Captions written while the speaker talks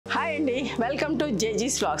Hi అండి, welcome to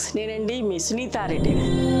జేజీస్ vlogs. నేనండి మీ సునీత రెడ్డి.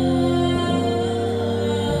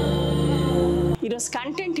 ఈరోజు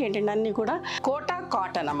కంటెంట్ ఏంటంటే అన్నీ కూడా కోటా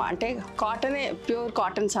కాటన్ అమ్మ, అంటే కాటనే, ప్యూర్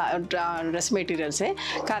కాటన్ డ్రెస్ మెటీరియల్సే,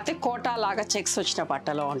 కాకపోతే కోటా లాగా చెక్స్ వచ్చిన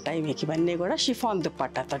పట్టలో ఉంటాయి మీకు. ఇవన్నీ కూడా షిఫాన్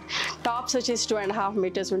దుప్పట్టాతో. టాప్స్ వచ్చేసి 2.5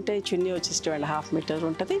 మీటర్స్ ఉంటాయి, చున్నీ వచ్చేసి 2.5 మీటర్స్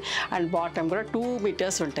ఉంటుంది, అండ్ బాటమ్ కూడా 2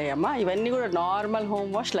 మీటర్స్ ఉంటాయి అమ్మ. ఇవన్నీ కూడా నార్మల్ హోమ్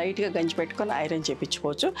వాష్, లైట్గా గంజి పెట్టుకొని ఐరన్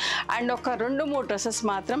చేయించుకోవచ్చు. అండ్ ఒక 2-3 డ్రెస్సెస్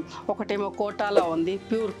మాత్రం, ఒకటేమో కోటాలో ఉంది,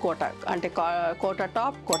 ప్యూర్ కోటా, అంటే quota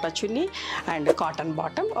top, quota chunni and cotton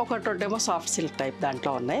bottom, ఒకటేమో సాఫ్ట్ సిల్క్ టైప్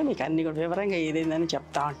దాంట్లో ఉన్నాయి. మీకు అన్ని కూడా వివరంగా ఏదైందని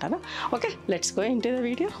చెప్తా ఉంటాను. Okay, let's go into the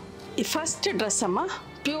video. ఈ ఫస్ట్ డ్రెస్ అమ్మ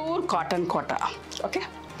ప్యూర్ కాటన్ కోటా. ఓకే,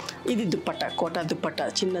 ఇది దుప్పట్ట, కోటా దుప్పట్ట,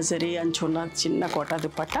 చిన్న జరీ అంచున్న చిన్న quota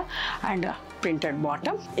dupatta and printed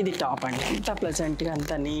bottom. ఇది టాప్ అండి. ఎంత ప్లెజెంట్గా,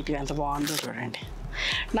 అంత నీట్గా, ఎంత బాగుందో చూడండి.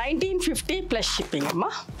 1950 ప్లస్ షిప్పింగ్ అమ్మ.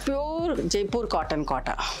 ప్యూర్ జైపూర్ కాటన్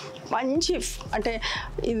కోటా, మంచి, అంటే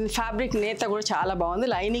ఇది ఫ్యాబ్రిక్ నేత కూడా చాలా బాగుంది.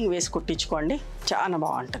 లైనింగ్ వేసి కుట్టించుకోండి, చాలా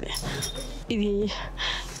బాగుంటుంది. ఇది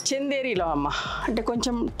చందేరిలో అమ్మ, అంటే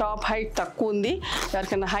కొంచెం టాప్ హైట్ తక్కువ ఉంది,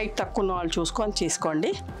 ఎవరికైనా హైట్ తక్కువ ఉన్న వాళ్ళు చూసుకొని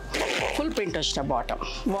తీసుకోండి. ఫుల్ ప్రింట్ వచ్చిన bottom,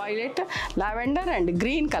 violet, lavender and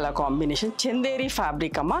green colour combination, Chanderi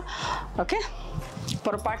fabric అమ్మ. ఓకే,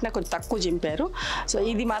 పొరపాటున కొంచెం తక్కువ చింపారు. సో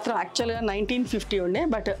ఇది మాత్రం యాక్చువల్గా 1950 ఉండే,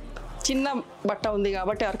 బట్ చిన్న బట్ట ఉంది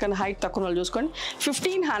కాబట్టి ఎవరికైనా హైట్ తక్కువ వాళ్ళు చూసుకొని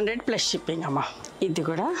 1500 ప్లస్ షిప్పింగ్ అమ్మ. ఇది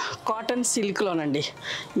కూడా కాటన్ సిల్క్లోనండి.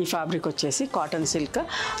 ఈ ఫ్యాబ్రిక్ వచ్చేసి కాటన్ సిల్క్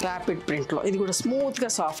ర్యాపిడ్ ప్రింట్లో. ఇది కూడా స్మూత్గా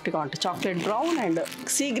సాఫ్ట్గా ఉంటుంది. Chocolate brown and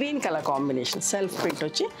sea green colour combination, self print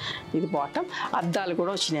వచ్చి ఇది బాటమ్. అద్దాలు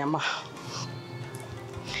కూడా వచ్చినాయి అమ్మ.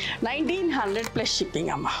 1900 ప్లస్ షిప్పింగ్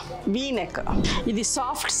అమ్మ. వీ నెక్, ఇది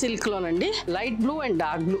soft సిల్క్లోనండి, light blue and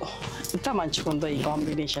dark blue. ఎంత మంచిగా ఉందో ఈ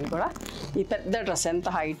కాంబినేషన్ కూడా. ఈ పెద్ద డ్రెస్ ఎంత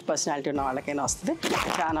హైట్ పర్సనాలిటీ ఉన్న వాళ్ళకైనా వస్తుంది,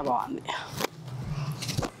 చాలా బాగుంది.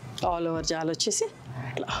 ఆల్ ఓవర్ జాల్ వచ్చేసి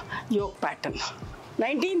ఇట్లా యోక్ ప్యాటర్న్.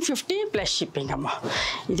 1950 ప్లస్ షిప్పింగ్ అమ్మ.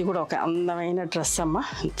 ఇది కూడా ఒక అందమైన డ్రెస్ అమ్మ,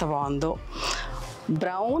 ఎంత బాగుందో.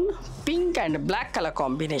 Brown, pink and black colour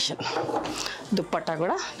combination. Dupatta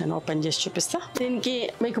కూడా నేను ఓపెన్ చేసి చూపిస్తాను. దీనికి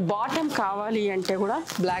మీకు బాటమ్ కావాలి అంటే కూడా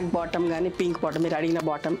బ్లాక్ బాటమ్ కానీ పింక్ బాటమ్, మీరు అడిగిన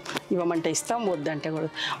బాటమ్ ఇవ్వమంటే ఇస్తాం, వద్దంటే కూడా.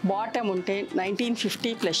 బాటమ్ ఉంటే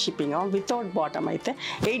 1950 ప్లస్ షిప్పింగ్. వితౌట్ బాటమ్ అయితే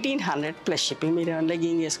 1800 ప్లస్ షిప్పింగ్. మీరు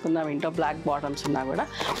లెగ్గింగ్ వేసుకుందాం ఇంట్లో బ్లాక్ బాటమ్స్ ఉన్నా కూడా,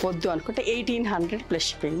 వద్దు అనుకుంటే 1800 ప్లస్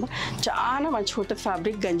షిప్పింగ్. చాలా మంచిగా ఉంటుంది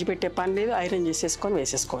ఫ్యాబ్రిక్, గంజి పెట్టే పని లేదు, ఐరన్ చేసేసుకొని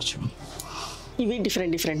వేసేసుకోవచ్చు. ఇవి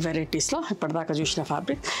డిఫరెంట్ వెరైటీస్లో ఇప్పటిదాకా చూసిన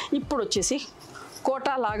ఫ్యాబ్రిక్. ఇప్పుడు వచ్చేసి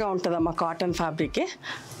కోటా లాగా ఉంటుందమ్మా, cotton ఫ్యాబ్రికే.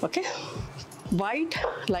 Okay, white,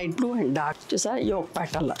 light blue and dark. చూసారా యోక్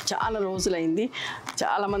ప్యాటర్న్లో. చాలా రోజులైంది,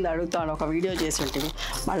 చాలామంది అడుగుతాను, ఒక వీడియో చేసి ఉంటుంది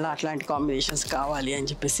మళ్ళీ అట్లాంటి కాంబినేషన్స్ కావాలి అని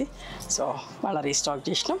చెప్పేసి. సో మళ్ళీ రీస్టాక్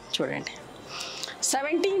చేసినాం, చూడండి.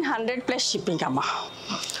 1700 ప్లస్ షిప్పింగ్ అమ్మ.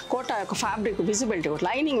 కోటా యొక్క ఫ్యాబ్రిక్ విజిబిలిటీ కూడా,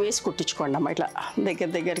 లైనింగ్ వేసి కుట్టించుకోండి అమ్మ. ఇట్లా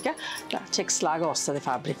దగ్గరగా ఇట్లా చెక్స్ లాగా వస్తుంది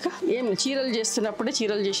ఫ్యాబ్రిక్. ఏం చీరలు చేస్తున్నప్పుడే,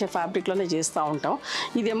 చీరలు చేసే ఫ్యాబ్రిక్లోనే చేస్తూ ఉంటాం.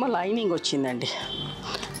 ఇదేమో లైనింగ్ వచ్చిందండి.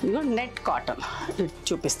 ఇదిగో నెట్ కాటన్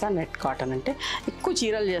చూపిస్తాను. నెట్ కాటన్ అంటే ఎక్కువ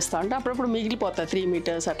చీరలు చేస్తూ ఉంటాం, అప్పుడప్పుడు మిగిలిపోతాయి 3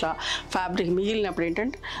 మీటర్స్ అట్లా ఫ్యాబ్రిక్. మిగిలినప్పుడు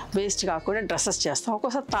ఏంటంటే వేస్ట్ కాకుండా డ్రెస్సెస్ చేస్తాం.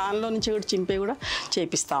 ఒక్కోసారి తాన్లో నుంచి కూడా చింపే కూడా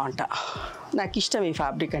చేపిస్తూ ఉంటా. నాకు ఇష్టం ఈ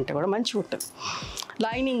ఫ్యాబ్రిక్ అంటే కూడా, మంచిగా ఉంటుంది.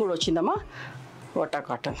 లైనింగ్ కూడా వచ్చిందమ్మా. Quota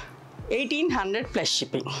cotton 1800 plus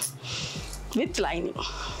shipping with lining.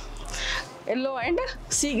 Yellow and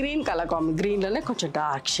sea green colour combi, గ్రీన్లోనే కొంచెం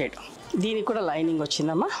డార్క్ షేడ్. దీనికి కూడా లైనింగ్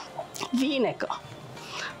వచ్చిందమ్మా. V neck,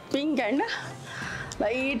 pink and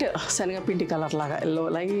light శనగపిండి కలర్ లాగా ఎల్లో,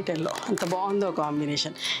 లైట్ ఎల్లో, అంత బాగుందో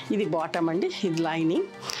కాంబినేషన్. ఇది బాటమ్ అండి, ఇది lining,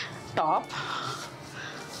 top.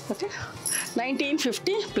 Okay,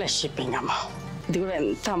 1950 plus shipping అమ్మ. ఇది కూడా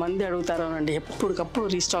ఎంతమంది అడుగుతారోనండి, ఎప్పటికప్పుడు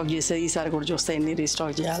రీస్టాక్ చేసేది. ఈసారి కూడా చూస్తే ఎన్ని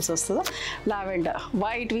రీస్టాక్ చేయాల్సి వస్తుందో. Lavender,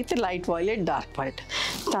 white with light violet, dark white.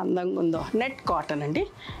 ఎంత అందంగా ఉందో. నెట్ కాటన్ అండి.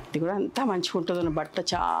 ఇది కూడా ఎంత మంచిగా ఉంటుందో, బట్ట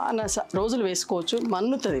చాలా రోజులు వేసుకోవచ్చు,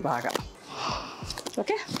 మన్నుతుంది బాగా.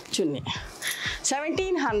 ఓకే, చున్నీ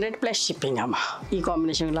 1700 ప్లస్ షిప్పింగ్ అమ్మ. ఈ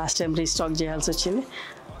కాంబినేషన్ లాస్ట్ టైం రీస్టాక్ చేయాల్సి వచ్చింది.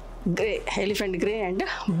 Grey, elephant grey and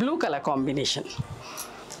blue colour combination.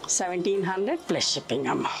 1700 plus shipping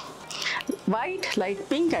అమ్మ. White, light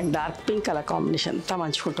pink and dark pink colour combination. ఎంత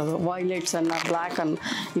మంచిగా ఉంటుందో. వైలెట్స్ అన్న, బ్లాక్ అన్న,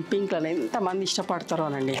 ఈ పింక్లో ఎంతమంది ఇష్టపడతారో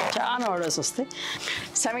అనండి, చాలా ఆర్డర్స్ వస్తాయి.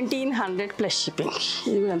 1700 ప్లస్ షిప్పింగ్.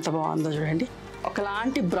 ఇది కూడా ఎంత బాగుందో చూడండి.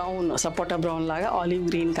 ఒకలాంటి బ్రౌన్, సపోటా బ్రౌన్ లాగా olive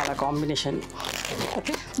green colour combination.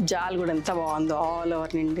 Okay, జాల్ కూడా ఎంత బాగుందో, ఆల్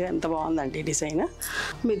ఓవర్ నిండి ఎంత బాగుందండి డిజైన్.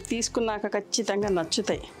 మీరు తీసుకున్నాక ఖచ్చితంగా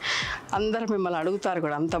నచ్చుతాయి. అందరు మిమ్మల్ని అడుగుతారు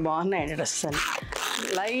కూడా, అంత బాగున్నాయండి డ్రెస్సెస్ అని.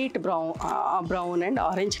 Light brown and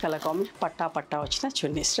orange colour combination. పట్టా వచ్చిన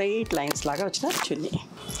చున్నీ, స్ట్రైట్ లైన్స్ లాగా వచ్చిన చున్నీ.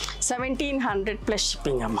 1700 ప్లస్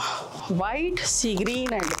షిప్పింగ్ అమ్మ. White sea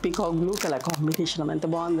green and peacock blue colour combination అమ్మ, ఎంత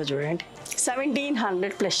బాగుందో చూడండి.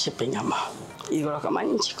 1700 ప్లస్ షిప్పింగ్ అమ్మ. ఇది కూడా ఒక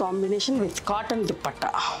మంచి combination with cotton dupatta,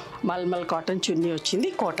 mulmul cotton చున్నీ వచ్చింది,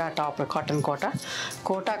 quota top, cotton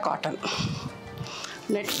quota cotton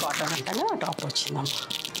net cotton అంటగా టాప్ వచ్చిందమ్మ.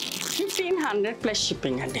 1500 ప్లస్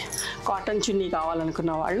షిప్పింగ్ అండి. కాటన్ చున్నీ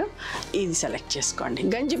కావాలనుకున్న వాళ్ళు ఇది సెలెక్ట్ చేసుకోండి.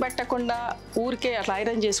 గంజి పెట్టకుండా ఊరికే అట్లా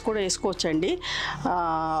ఐరన్ చేసి కూడా వేసుకోవచ్చండి.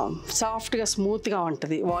 సాఫ్ట్గా స్మూత్గా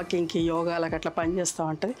ఉంటుంది, వాకింగ్కి యోగాలకు అట్లా పనిచేస్తూ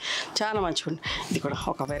ఉంటుంది, చాలా మంచిగా ఉంటుంది. ఇది కూడా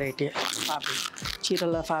ఒక వెరైటీ ఫ్యాబ్రిక్,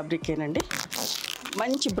 చీరల ఫ్యాబ్రికేనండి.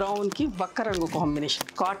 మంచి బ్రౌన్కి వక్క రంగు combination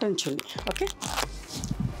cotton chunni. Okay,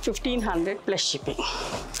 1500 plus shipping.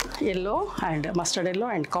 Yellow and mustard yellow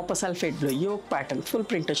and copper sulphate blue yoke pattern full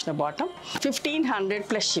print వచ్చిన బాటమ్. 1500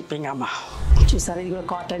 ప్లస్ షిప్పింగ్ అమ్మ. చూసారా, ఇది కూడా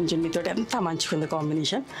కాటన్ చున్నీతో ఎంత మంచిగా ఉంది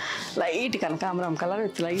కాంబినేషన్. లైట్ కనకాంబరం colour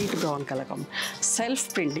with light brown colour self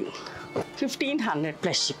printing. 1500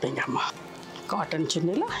 plus shipping అమ్మ. కాటన్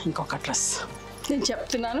చున్నీలో ఇంకొక డ్రెస్ నేను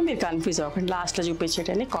చెప్తున్నాను, మీరు కన్ఫ్యూజ్ అవ్వకండి. లాస్ట్లో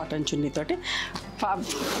చూపించేటని కాటన్ చున్నీతోటి,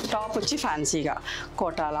 టాప్ వచ్చి ఫ్యాన్సీగా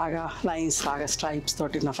కోటా లాగా లైన్స్ లాగా స్ట్రైప్స్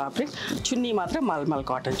తోటి ఉన్న ఫ్యాబ్రిక్, చున్నీ మాత్రం mulmul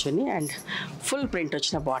cotton chunni and full print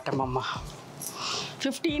వచ్చిన బాటమ్ అమ్మ.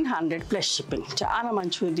 1500 ప్లస్ షిప్పింగ్. చాలా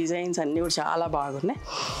మంచి డిజైన్స్ అన్నీ కూడా చాలా బాగున్నాయి.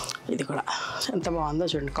 ఇది కూడా ఎంత బాగుందో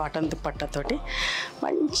చూడండి, కాటన్ దుప్పట్టతోటి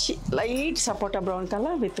మంచి light sapota brown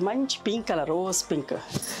colour with మంచి పింక్ కలర్, రోజ్ పింక్,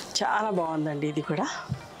 చాలా బాగుందండి. ఇది కూడా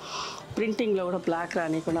ప్రింటింగ్లో కూడా బ్లాక్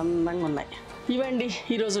రానికుండా అందంగా ఉన్నాయి. ఇవండి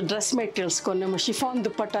ఈరోజు డ్రెస్ మెటీరియల్స్. కొన్నేమో షిఫాన్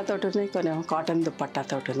దుప్పట్టాతో ఉన్నాయి, కొన్నేమో కాటన్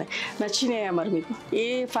దుప్పట్టాతో ఉన్నాయి. నచ్చినాయా మరి మీకు? ఏ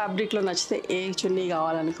ఫ్యాబ్రిక్లో నచ్చితే, ఏ చున్నీ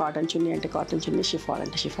కావాలని, కాటన్ చున్నీ అంటే కాటన్ చున్నీ, షిఫాన్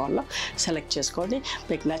అంటే షిఫాన్లో సెలెక్ట్ చేసుకోండి.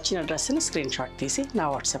 మీకు నచ్చిన డ్రెస్ని స్క్రీన్ షాట్ తీసి నా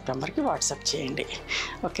వాట్సాప్ నెంబర్కి వాట్సాప్ చేయండి.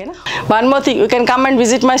 ఓకేనా? One more thing, you can come and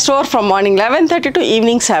visit my store from morning 11:30 to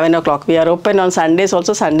evening 7 o'clock. We are open on Sundays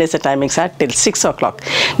also. Sundays the timings are till 6 o'clock.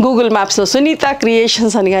 Google Mapsలో Sunitha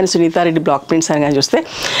creations అని కానీ, Sunitha Reddy block prints అని కానీ చూస్తే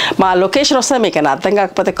మా location వస్తే మీకు అర్థం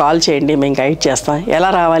కాకపోతే కాల్ చేయండి, మేము గైడ్ చేస్తాం ఎలా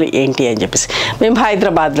రావాలి ఏంటి అని చెప్పేసి. మేము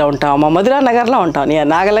హైదరాబాద్లో ఉంటాం, మా మధురా నగర్లో ఉంటాం, నియర్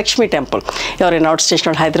నాగలక్ష్మి టెంపుల్. ఎవరైనా అవుట్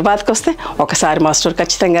స్టేషన్ హైదరాబాద్కి వస్తే ఒకసారి మా స్టోర్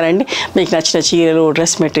ఖచ్చితంగా రండి. మీకు నచ్చిన చీరలు,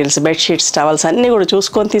 డ్రెస్ మెటీరియల్స్, బెడ్షీట్స్, టవల్స్ అన్నీ కూడా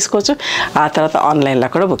చూసుకొని తీసుకోవచ్చు. ఆ తర్వాత ఆన్లైన్లో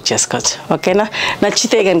కూడా బుక్ చేసుకోవచ్చు. ఓకేనా?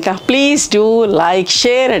 నచ్చితే కనుక please do like,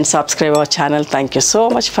 share and subscribe our channel. Thank you so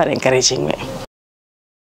much for encouraging me.